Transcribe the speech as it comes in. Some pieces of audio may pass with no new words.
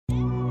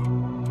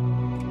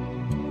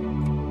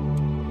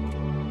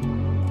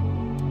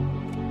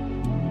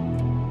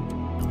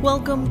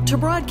Welcome to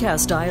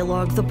Broadcast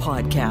Dialogue, the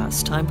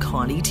podcast. I'm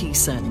Connie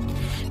Thiessen.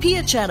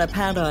 Piya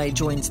Chattopadhyay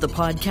joins the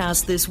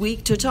podcast this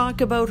week to talk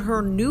about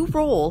her new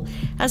role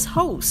as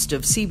host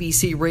of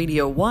CBC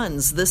Radio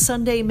 1's The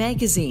Sunday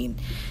Magazine,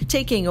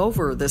 taking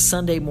over the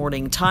Sunday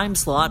morning time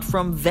slot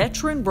from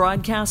veteran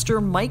broadcaster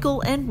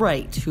Michael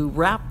Enright, who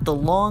wrapped the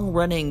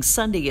long-running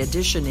Sunday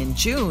edition in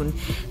June.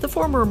 The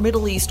former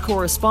Middle East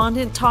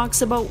correspondent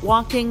talks about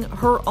walking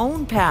her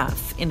own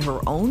path in her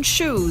own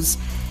shoes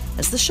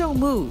as the show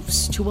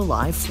moves to a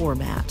live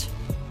format.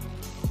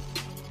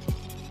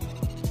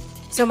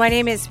 So my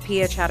name is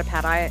Piya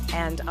Chattopadhyay,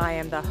 and I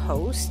am the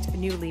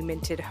newly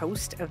minted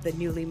host of the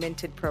newly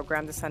minted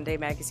program, The Sunday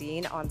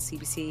Magazine, on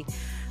CBC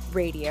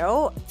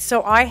Radio.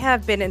 So I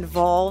have been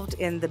involved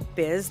in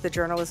the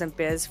journalism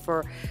biz,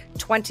 for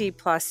 20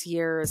 plus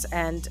years.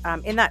 And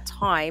in that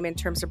time, in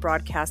terms of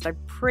broadcast,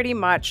 I've pretty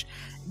much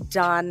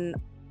done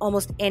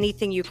almost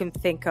anything you can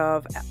think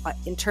of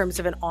in terms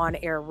of an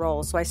on-air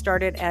role. So I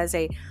started as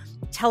a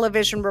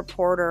television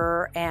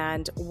reporter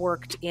and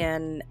worked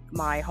in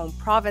my home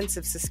province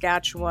of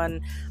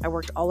Saskatchewan. I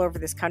worked all over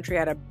this country.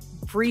 I had a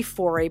brief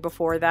foray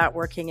before that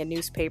working in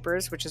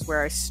newspapers, which is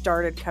where I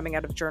started coming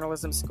out of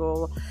journalism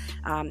school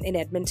in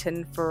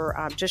Edmonton for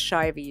just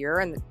shy of a year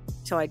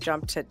until I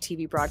jumped to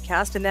TV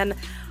broadcast. And then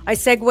I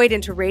segued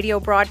into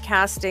radio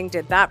broadcasting,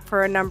 did that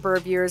for a number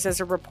of years as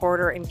a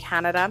reporter in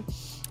Canada.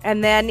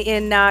 And then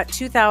in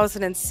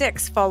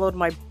 2006, followed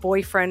my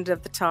boyfriend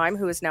of the time,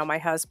 who is now my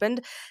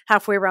husband,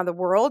 halfway around the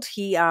world.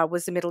 He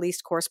was the Middle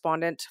East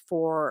correspondent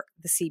for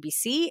the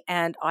CBC,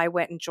 and I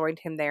went and joined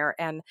him there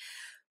and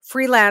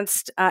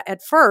freelanced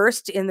at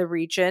first in the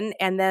region,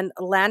 and then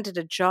landed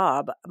a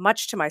job,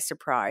 much to my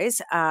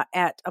surprise,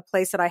 at a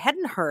place that I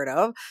hadn't heard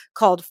of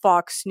called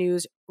Fox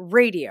News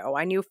Radio.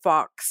 I knew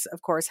Fox,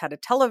 of course, had a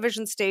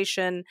television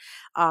station.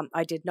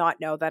 I did not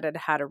know that it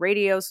had a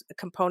radio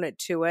component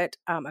to it,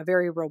 a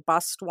very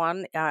robust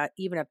one,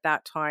 even at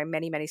that time,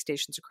 many, many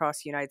stations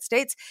across the United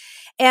States.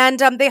 And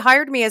they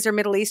hired me as their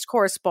Middle East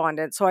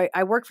correspondent. So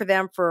I worked for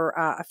them for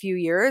a few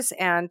years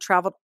and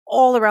traveled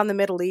all around the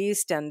Middle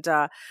East and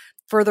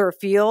further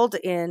afield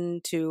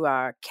into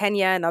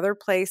Kenya and other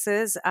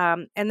places.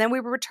 And then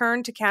we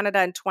returned to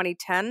Canada in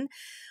 2010.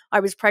 I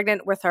was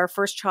pregnant with our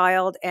first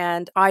child,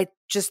 and I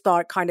just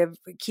thought kind of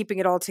keeping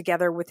it all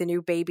together with a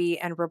new baby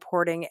and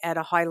reporting at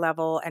a high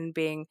level and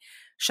being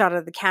shot out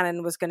of the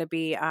cannon was going to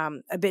be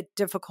a bit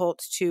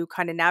difficult to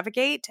kind of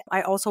navigate.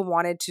 I also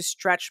wanted to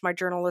stretch my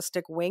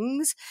journalistic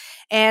wings.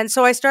 And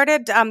so I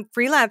started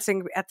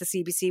freelancing at the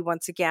CBC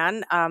once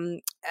again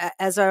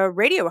as a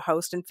radio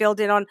host and filled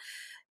in on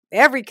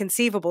every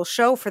conceivable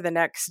show for the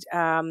next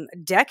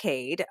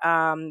decade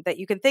that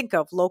you can think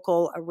of,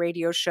 local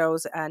radio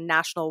shows,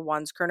 national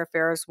ones, current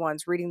affairs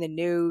ones, reading the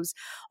news,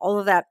 all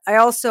of that. I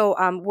also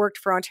worked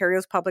for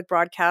Ontario's public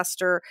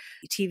broadcaster,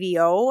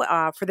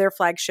 TVO, for their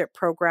flagship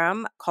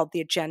program called The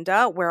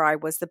Agenda, where I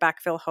was the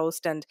backfill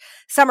host and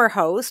summer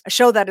host, a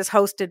show that is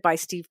hosted by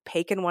Steve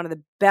Paikin, one of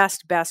the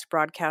best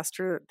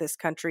broadcaster this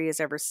country has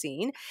ever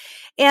seen.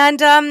 And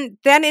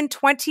then in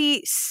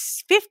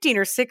 2015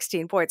 or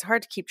 16, boy, it's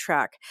hard to keep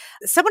track,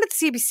 someone at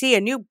the CBC,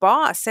 a new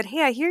boss, said,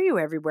 "Hey, I hear you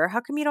everywhere. How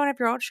come you don't have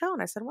your own show?" And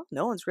I said, "Well,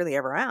 no one's really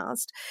ever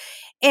asked."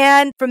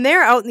 And from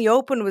there, Out in the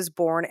Open was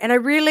born. And I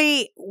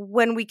really,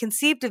 when we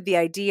conceived of the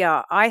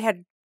idea, I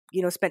had,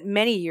 spent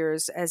many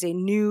years as a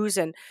news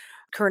and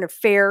current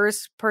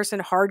affairs person,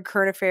 hard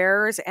current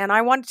affairs. And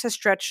I wanted to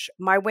stretch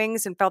my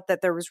wings and felt that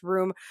there was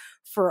room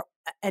for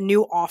a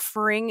new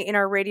offering in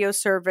our radio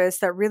service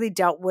that really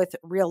dealt with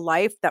real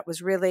life, that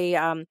was really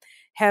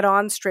head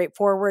on,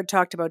 straightforward,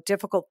 talked about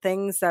difficult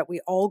things that we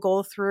all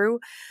go through,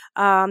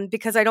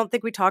 because I don't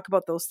think we talk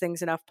about those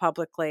things enough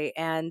publicly.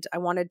 And I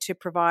wanted to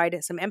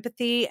provide some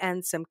empathy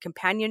and some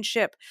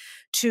companionship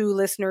to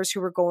listeners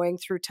who were going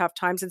through tough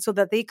times, and so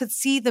that they could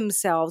see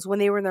themselves when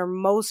they were in their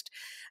most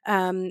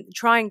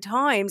trying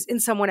times in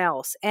someone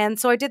else. And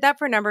so I did that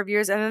for a number of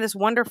years. And then this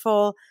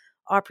wonderful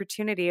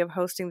opportunity of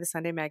hosting the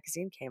Sunday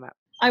Magazine came up.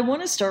 I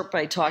want to start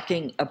by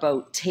talking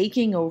about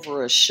taking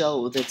over a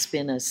show that's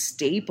been a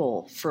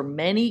staple for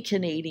many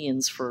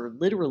Canadians for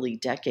literally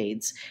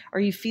decades. Are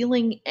you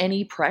feeling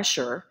any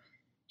pressure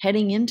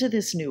heading into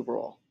this new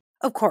role?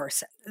 Of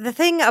course. The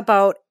thing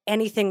about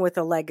anything with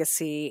a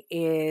legacy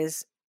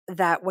is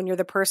that when you're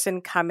the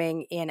person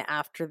coming in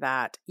after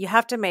that, you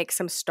have to make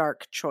some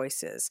stark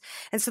choices.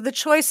 And so the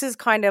choices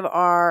kind of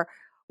are,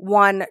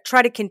 one,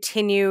 try to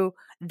continue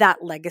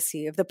that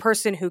legacy of the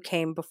person who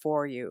came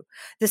before you.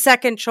 The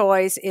second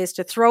choice is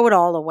to throw it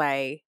all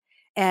away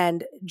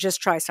and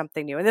just try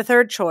something new. And the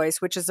third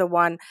choice, which is the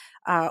one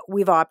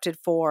we've opted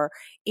for,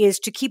 is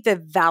to keep the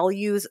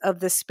values of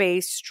the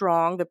space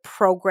strong, the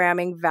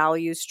programming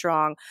values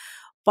strong.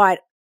 But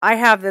I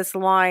have this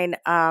line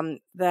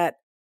that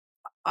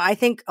I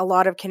think a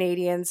lot of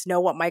Canadians know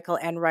what Michael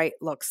Enright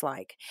looks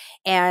like.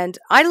 And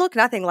I look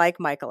nothing like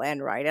Michael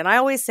Enright. And I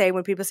always say,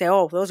 when people say,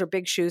 "Oh, those are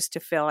big shoes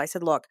to fill," I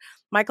said, look,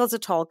 Michael's a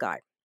tall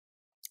guy.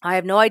 I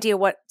have no idea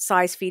what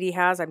size feet he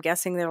has. I'm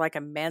guessing they're like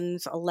a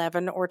men's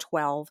 11 or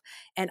 12,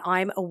 and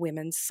I'm a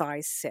women's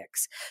size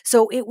 6.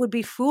 So it would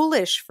be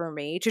foolish for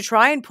me to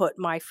try and put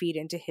my feet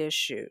into his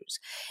shoes.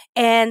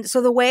 And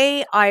so the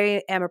way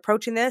I am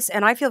approaching this,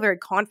 and I feel very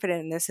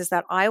confident in this, is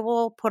that I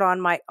will put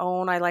on my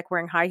own, I like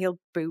wearing high heeled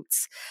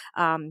boots,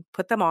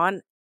 put them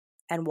on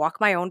and walk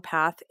my own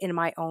path in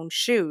my own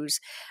shoes.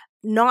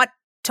 Not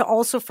to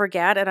also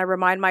forget, and I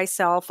remind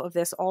myself of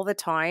this all the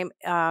time,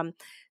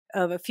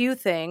 of a few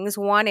things.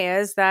 One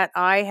is that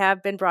I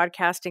have been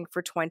broadcasting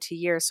for 20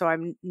 years, so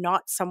I'm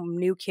not some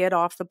new kid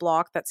off the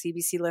block that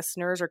CBC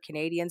listeners or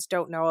Canadians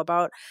don't know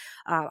about.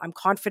 I'm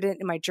confident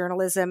in my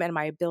journalism and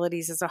my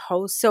abilities as a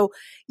host. So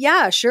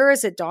yeah, sure.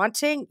 Is it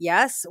daunting?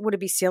 Yes. Would it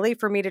be silly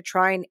for me to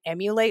try and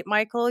emulate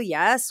Michael?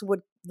 Yes.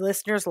 Would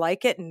listeners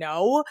like it?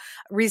 No.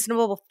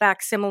 Reasonable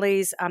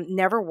facsimiles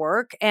never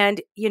work.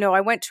 And, I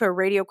went to a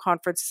radio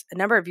conference a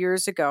number of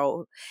years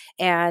ago,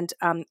 and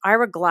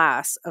Ira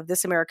Glass of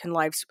This American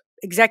Life's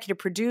executive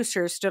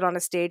producer stood on a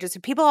stage and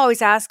said, people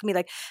always ask me,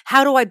 like,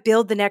 how do I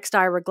build the next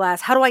Ira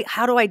Glass? How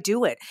do I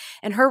do it?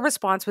 And her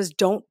response was,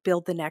 don't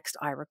build the next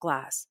Ira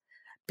Glass.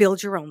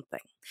 Build your own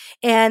thing.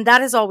 And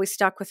that has always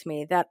stuck with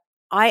me, that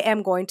I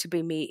am going to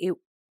be me.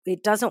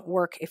 It doesn't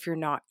work if you're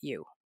not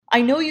you.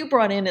 I know you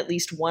brought in at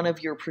least one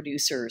of your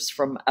producers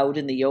from Out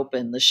in the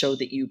Open, the show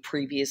that you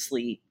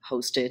previously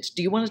hosted.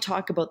 Do you want to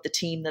talk about the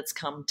team that's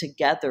come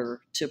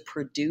together to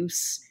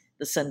produce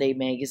the Sunday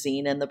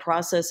magazine and the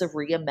process of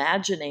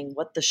reimagining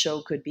what the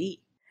show could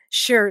be?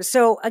 Sure.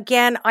 So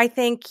again, I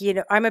think,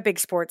 I'm a big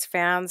sports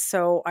fan,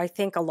 so I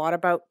think a lot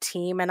about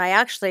team. And I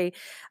actually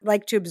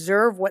like to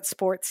observe what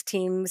sports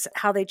teams,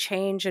 how they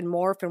change and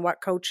morph, and what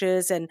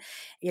coaches and,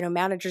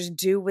 managers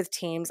do with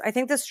teams. I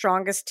think the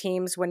strongest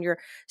teams, when you're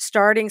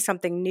starting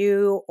something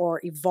new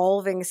or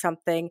evolving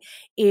something,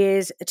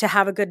 is to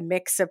have a good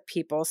mix of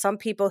people. Some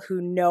people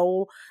who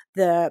know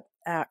the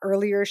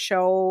earlier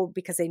show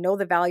because they know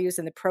the values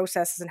and the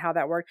processes and how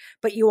that worked,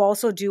 but you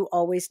also do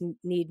always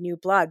need new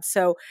blood.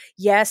 So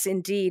yes,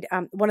 indeed,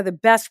 one of the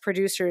best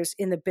producers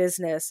in the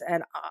business,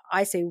 and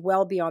I say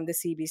well beyond the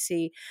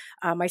CBC,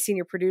 my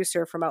senior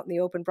producer from Out in the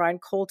Open, Brian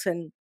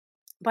Colton,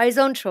 by his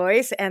own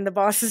choice and the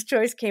boss's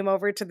choice, came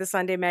over to the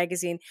Sunday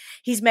magazine.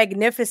 He's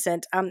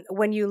magnificent.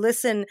 When you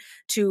listen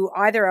to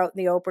either Out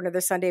in the Open or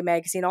the Sunday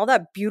magazine, all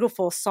that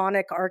beautiful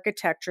sonic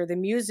architecture, the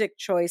music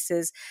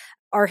choices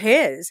are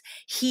his.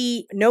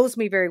 He knows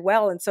me very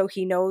well, and so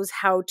he knows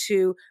how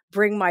to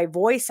bring my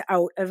voice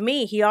out of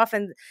me. He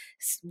often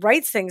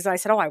writes things, and I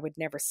said, oh, I would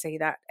never say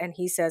that. And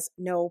he says,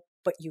 no,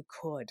 but you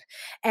could.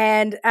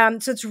 And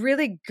so it's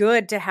really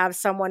good to have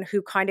someone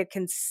who kind of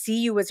can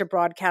see you as a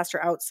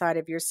broadcaster outside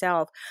of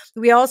yourself.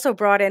 We also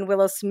brought in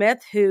Willow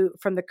Smith, who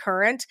from The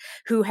Current,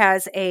 who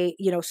has a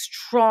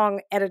strong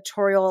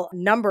editorial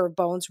number of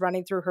bones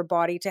running through her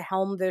body to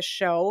helm this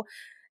show.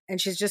 And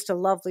she's just a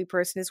lovely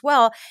person as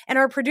well. And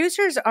our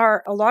producers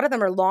a lot of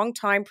them are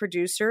longtime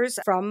producers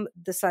from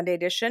the Sunday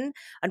edition.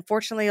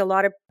 Unfortunately, a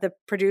lot of the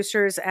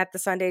producers at the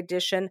Sunday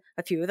edition,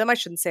 a few of them, I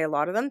shouldn't say a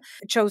lot of them,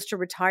 chose to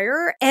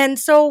retire. And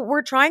so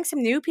we're trying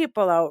some new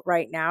people out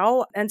right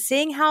now and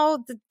seeing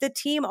how the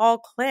team all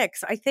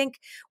clicks. I think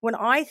when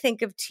I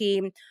think of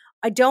team,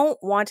 I don't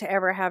want to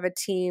ever have a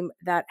team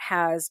that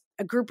has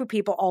a group of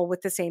people all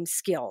with the same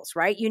skills,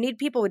 right? You need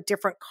people with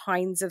different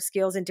kinds of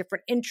skills and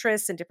different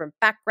interests and different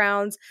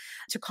backgrounds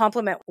to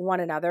complement one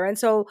another. And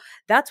so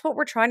that's what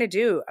we're trying to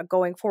do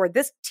going forward.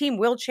 This team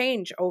will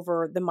change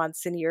over the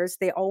months and years.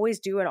 They always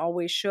do and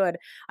always should.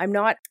 I'm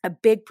not a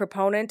big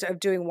proponent of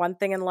doing one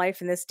thing in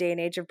life in this day and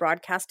age of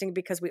broadcasting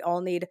because we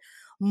all need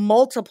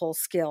multiple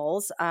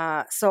skills.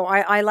 So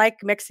I like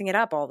mixing it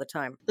up all the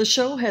time. The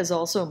show has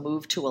also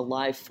moved to a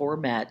live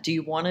format. Do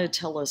you want to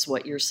tell us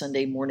what your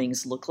Sunday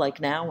mornings look like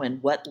now and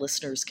what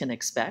listeners can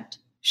expect?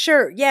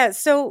 Sure. Yeah.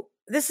 So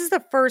this is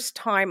the first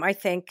time, I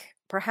think,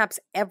 perhaps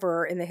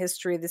ever in the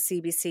history of the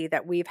CBC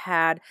that we've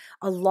had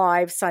a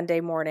live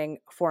Sunday morning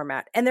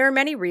format. And there are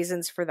many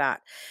reasons for that.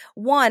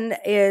 One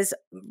is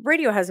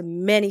radio has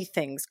many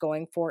things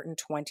going for it in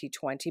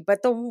 2020, but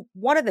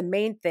one of the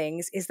main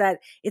things is that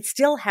it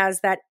still has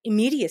that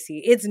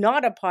immediacy. It's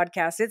not a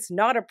podcast. It's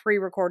not a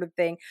pre-recorded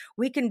thing.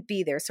 We can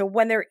be there. So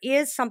when there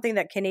is something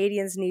that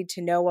Canadians need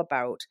to know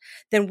about,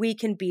 then we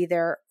can be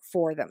there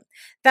for them.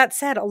 That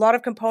said, a lot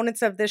of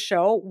components of this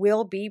show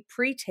will be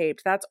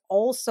pre-taped. That's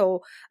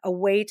also a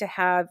way to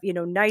have,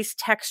 nice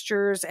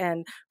textures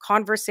and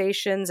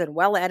conversations and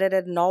well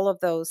edited and all of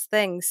those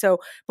things. So,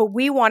 but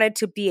we wanted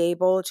to be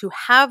able to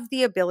have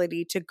the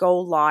ability to go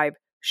live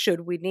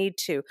should we need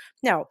to.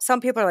 Now,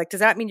 some people are like, does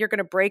that mean you're going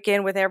to break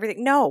in with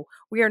everything? No,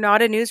 we are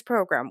not a news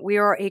program. We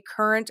are a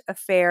current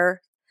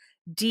affair,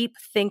 deep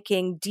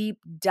thinking, deep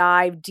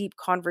dive, deep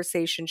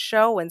conversation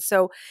show. And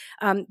so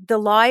the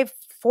live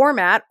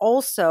format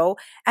also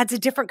adds a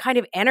different kind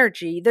of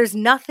energy. There's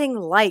nothing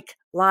like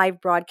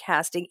live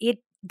broadcasting.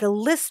 The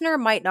listener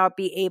might not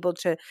be able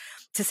to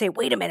say,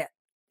 wait a minute,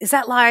 is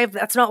that live?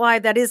 That's not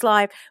live. That is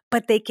live.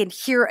 But they can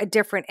hear a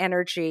different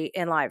energy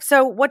in live.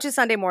 So what do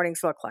Sunday mornings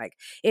look like?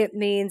 It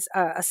means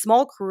a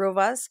small crew of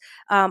us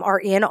are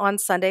in on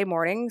Sunday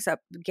mornings,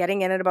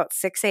 getting in at about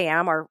 6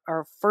 a.m.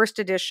 Our first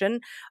edition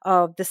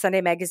of the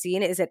Sunday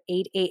magazine is at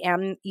 8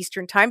 a.m.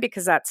 Eastern time,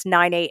 because that's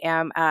 9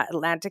 a.m.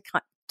 Atlantic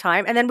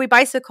time. And then we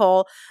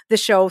bicycle the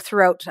show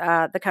throughout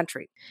the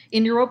country.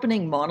 In your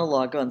opening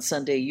monologue on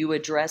Sunday, you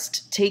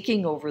addressed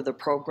taking over the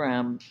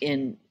program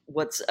in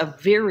what's a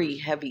very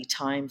heavy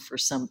time for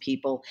some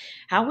people.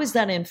 How is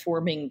that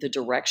informing the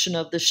direction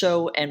of the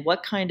show, and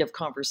what kind of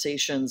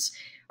conversations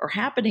are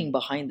happening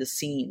behind the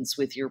scenes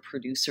with your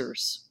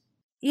producers?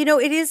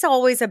 It is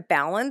always a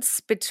balance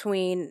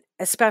between,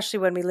 especially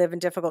when we live in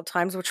difficult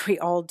times, which we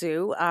all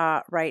do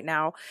right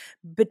now,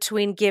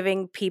 between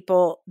giving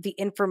people the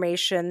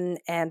information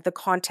and the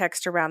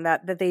context around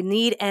that they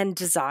need and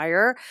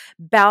desire,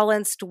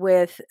 balanced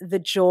with the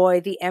joy,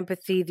 the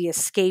empathy, the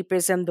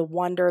escapism, the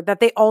wonder that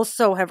they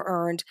also have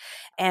earned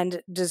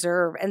and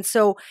deserve. And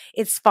so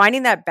it's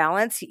finding that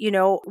balance.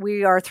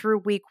 We are through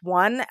week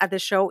 1. The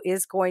show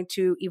is going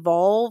to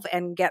evolve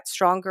and get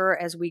stronger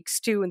as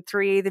weeks 2 and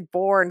 3, the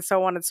 4, and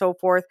so on and so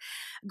forth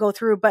go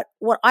through. But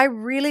what I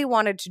really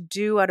wanted to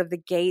do out of the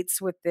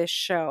gates with this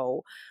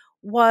show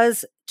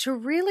was to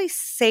really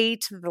say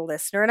to the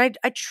listener, and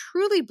I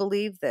truly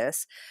believe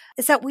this,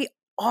 is that we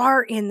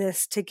are in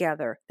this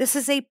together. This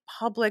is a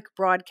public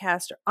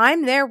broadcaster.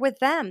 I'm there with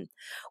them.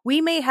 We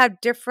may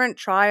have different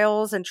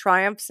trials and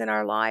triumphs in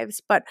our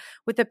lives, but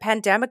with the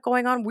pandemic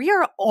going on, we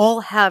are all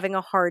having a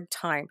hard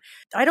time.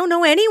 I don't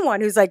know anyone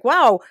who's like,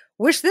 wow,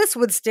 wish this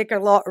would stick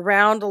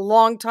around a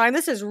long time.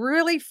 This is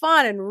really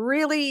fun and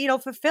really,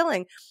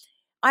 fulfilling.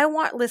 I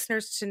want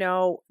listeners to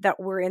know that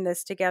we're in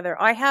this together.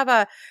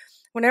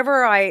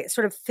 Whenever I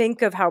sort of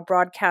think of how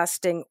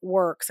broadcasting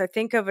works, I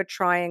think of a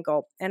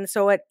triangle. And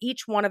so at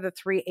each one of the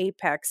 3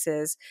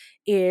 apexes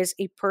is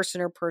a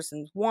person or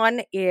persons.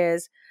 One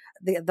is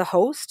the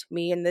host,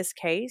 me in this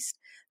case.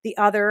 The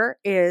other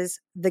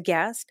is the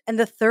guest. And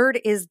the third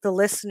is the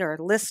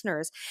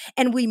listeners.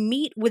 And we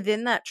meet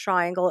within that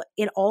triangle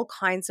in all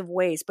kinds of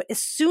ways. But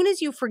as soon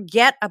as you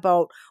forget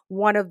about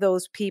one of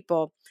those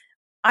people,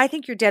 I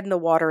think you're dead in the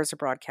water as a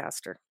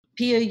broadcaster.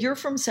 Piya, you're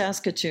from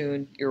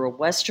Saskatoon. You're a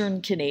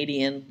Western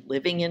Canadian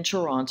living in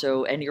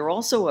Toronto, and you're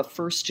also a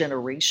first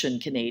generation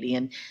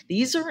Canadian.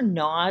 These are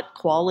not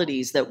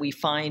qualities that we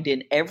find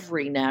in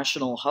every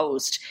national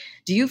host.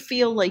 Do you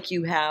feel like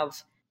you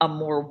have a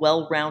more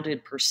well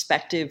rounded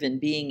perspective in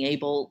being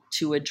able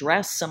to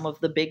address some of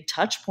the big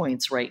touch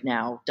points right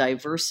now,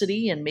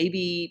 diversity and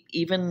maybe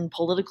even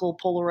political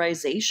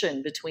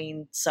polarization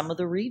between some of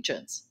the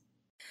regions?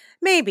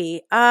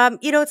 Maybe.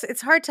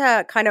 It's hard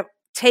to kind of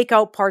take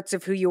out parts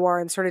of who you are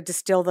and sort of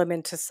distill them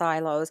into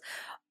silos.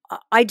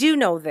 I do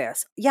know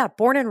this. Yeah,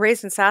 born and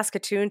raised in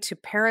Saskatoon to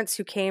parents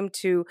who came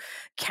to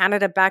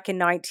Canada back in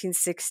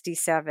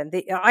 1967.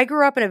 I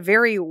grew up in a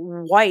very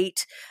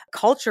white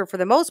culture for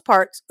the most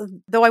part,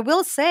 though I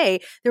will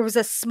say there was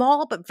a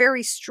small but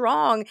very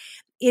strong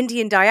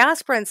Indian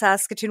diaspora in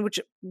Saskatoon, which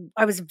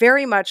I was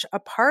very much a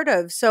part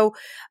of. So,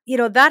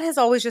 that has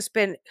always just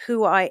been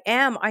who I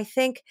am. I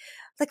think,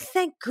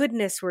 thank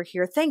goodness we're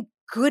here. Thank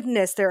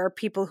goodness there are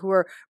people who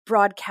are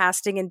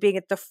broadcasting and being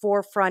at the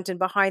forefront and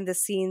behind the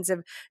scenes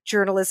of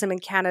journalism in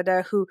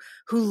Canada who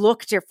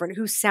look different,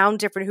 who sound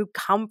different, who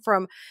come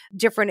from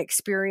different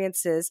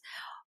experiences.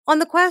 On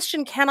the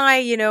question, can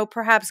I,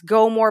 perhaps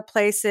go more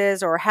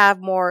places or have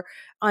more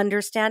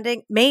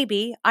understanding?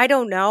 Maybe. I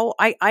don't know.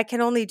 I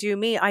can only do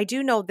me. I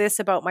do know this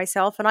about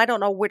myself, and I don't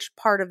know which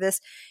part of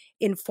this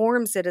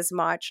informs it as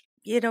much.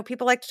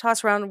 People like to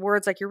toss around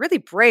words like, you're really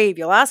brave.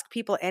 You'll ask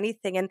people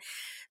anything. And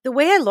the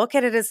way I look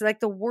at it is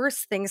like the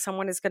worst thing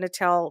someone is going to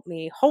tell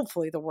me,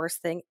 hopefully the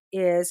worst thing,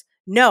 is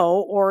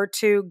no, or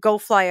to go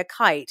fly a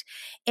kite.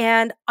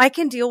 And I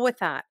can deal with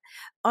that.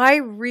 I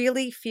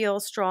really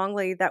feel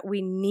strongly that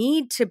we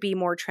need to be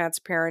more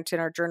transparent in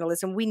our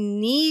journalism. We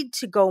need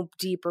to go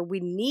deeper. We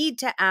need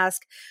to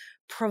ask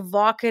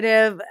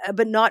provocative,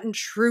 but not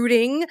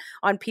intruding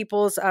on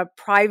people's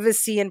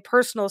privacy and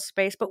personal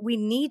space. But we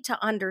need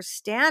to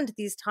understand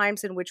these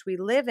times in which we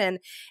live in,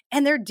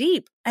 and they're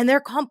deep and they're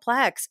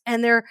complex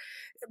and they're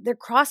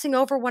crossing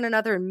over one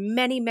another in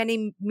many,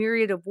 many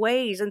myriad of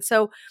ways. And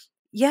so,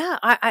 yeah,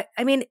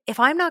 I mean, if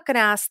I'm not going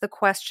to ask the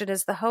question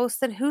as the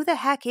host, then who the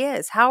heck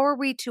is? How are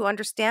we to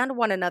understand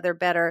one another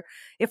better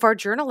if our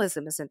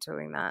journalism isn't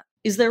doing that?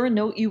 Is there a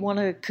note you want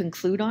to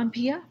conclude on,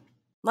 Piya?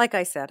 Like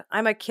I said,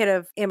 I'm a kid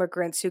of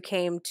immigrants who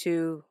came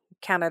to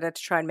Canada to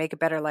try and make a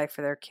better life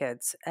for their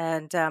kids.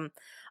 And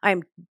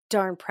I'm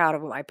darn proud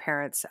of what my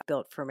parents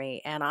built for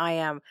me. And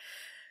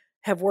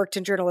have worked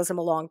in journalism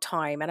a long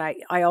time. And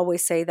I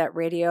always say that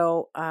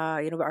radio,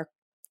 our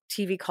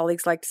TV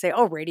colleagues like to say,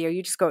 oh, radio,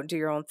 you just go out and do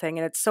your own thing.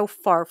 And it's so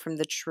far from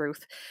the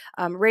truth.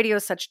 Radio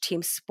is such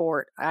team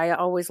sport. I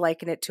always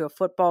liken it to a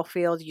football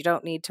field. You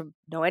don't need to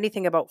know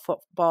anything about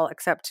football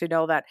except to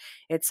know that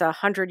it's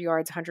 100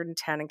 yards,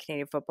 110 in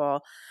Canadian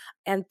football.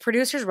 And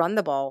producers run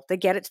the ball. They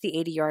get it to the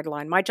 80-yard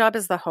line. My job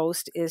as the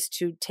host is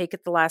to take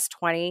it the last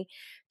 20,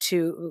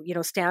 to,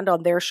 stand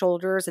on their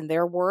shoulders and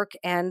their work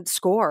and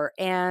score.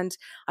 And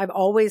I've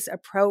always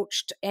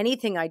approached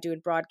anything I do in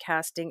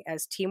broadcasting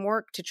as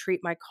teamwork, to treat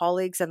my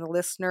colleagues and the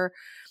listener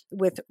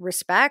with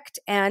respect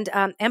and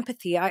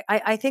empathy.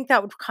 I think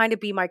that would kind of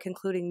be my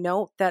concluding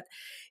note, that,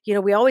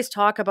 we always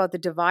talk about the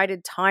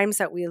divided times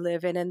that we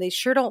live in, and they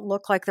sure don't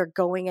look like they're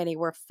going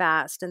anywhere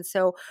fast. And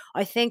so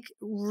I think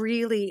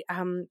really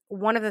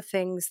one of the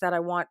things that I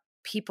want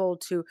people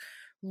to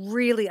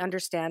really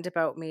understand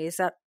about me is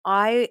that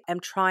I am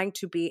trying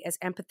to be as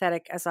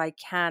empathetic as I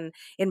can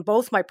in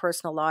both my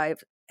personal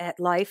life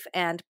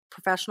and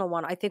professional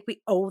one. I think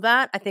we owe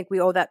that. I think we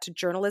owe that to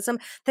journalism.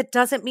 That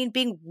doesn't mean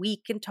being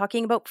weak and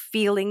talking about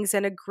feelings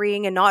and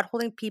agreeing and not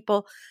holding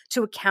people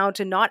to account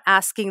and not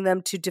asking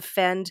them to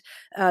defend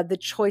the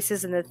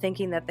choices and the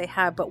thinking that they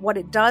have. But what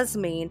it does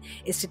mean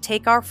is to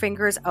take our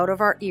fingers out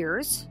of our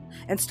ears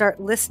and start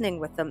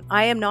listening with them.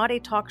 I am not a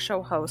talk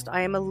show host.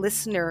 I am a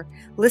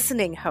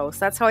listening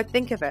host. That's how I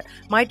think of it.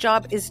 My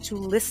job is to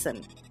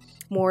listen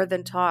more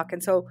than talk.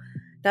 And so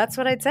that's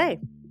what I'd say.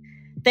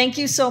 Thank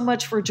you so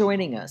much for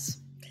joining us.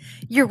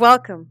 You're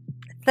welcome.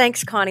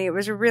 Thanks, Connie. It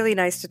was really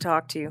nice to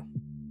talk to you.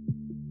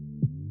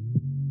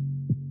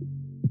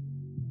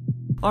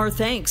 Our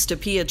thanks to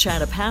Piya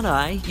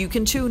Chattopadhyay. You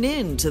can tune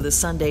in to the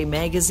Sunday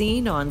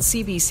Magazine on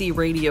CBC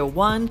Radio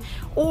 1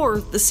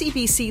 or the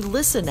CBC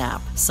Listen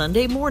app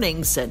Sunday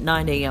mornings at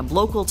 9 a.m.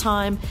 local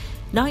time,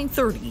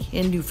 9:30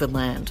 in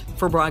Newfoundland.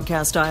 For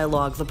Broadcast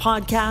Dialogue, the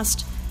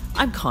podcast,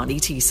 I'm Connie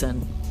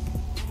Thiessen.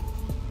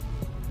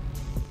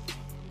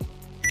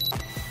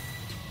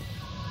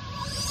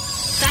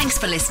 Thanks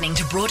for listening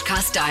to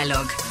Broadcast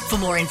Dialogue. For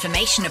more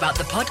information about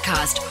the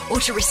podcast or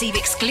to receive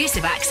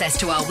exclusive access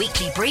to our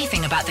weekly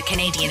briefing about the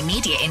Canadian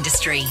media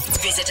industry,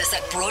 visit us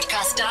at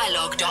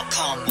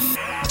broadcastdialogue.com.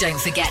 Don't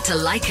forget to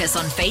like us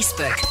on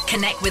Facebook,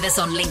 connect with us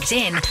on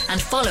LinkedIn,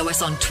 and follow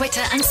us on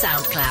Twitter and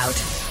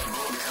SoundCloud.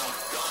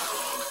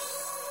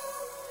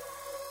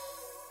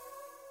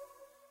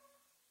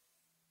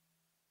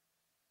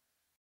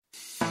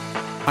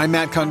 I'm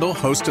Matt Kundle,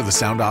 host of the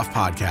Sound Off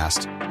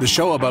Podcast, the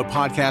show about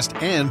podcast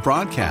and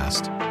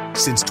broadcast.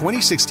 Since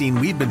 2016,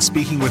 we've been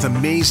speaking with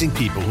amazing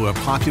people who have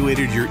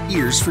populated your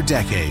ears for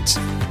decades.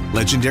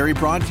 Legendary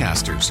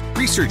broadcasters,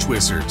 research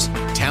wizards,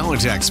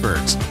 talent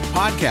experts,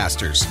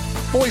 podcasters,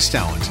 voice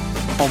talent.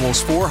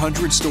 Almost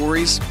 400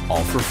 stories,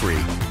 all for free.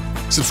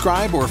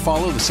 Subscribe or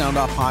follow the Sound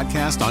Off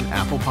Podcast on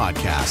Apple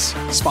Podcasts,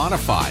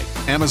 Spotify,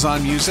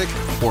 Amazon Music,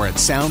 or at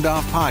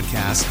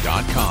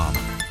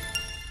soundoffpodcast.com.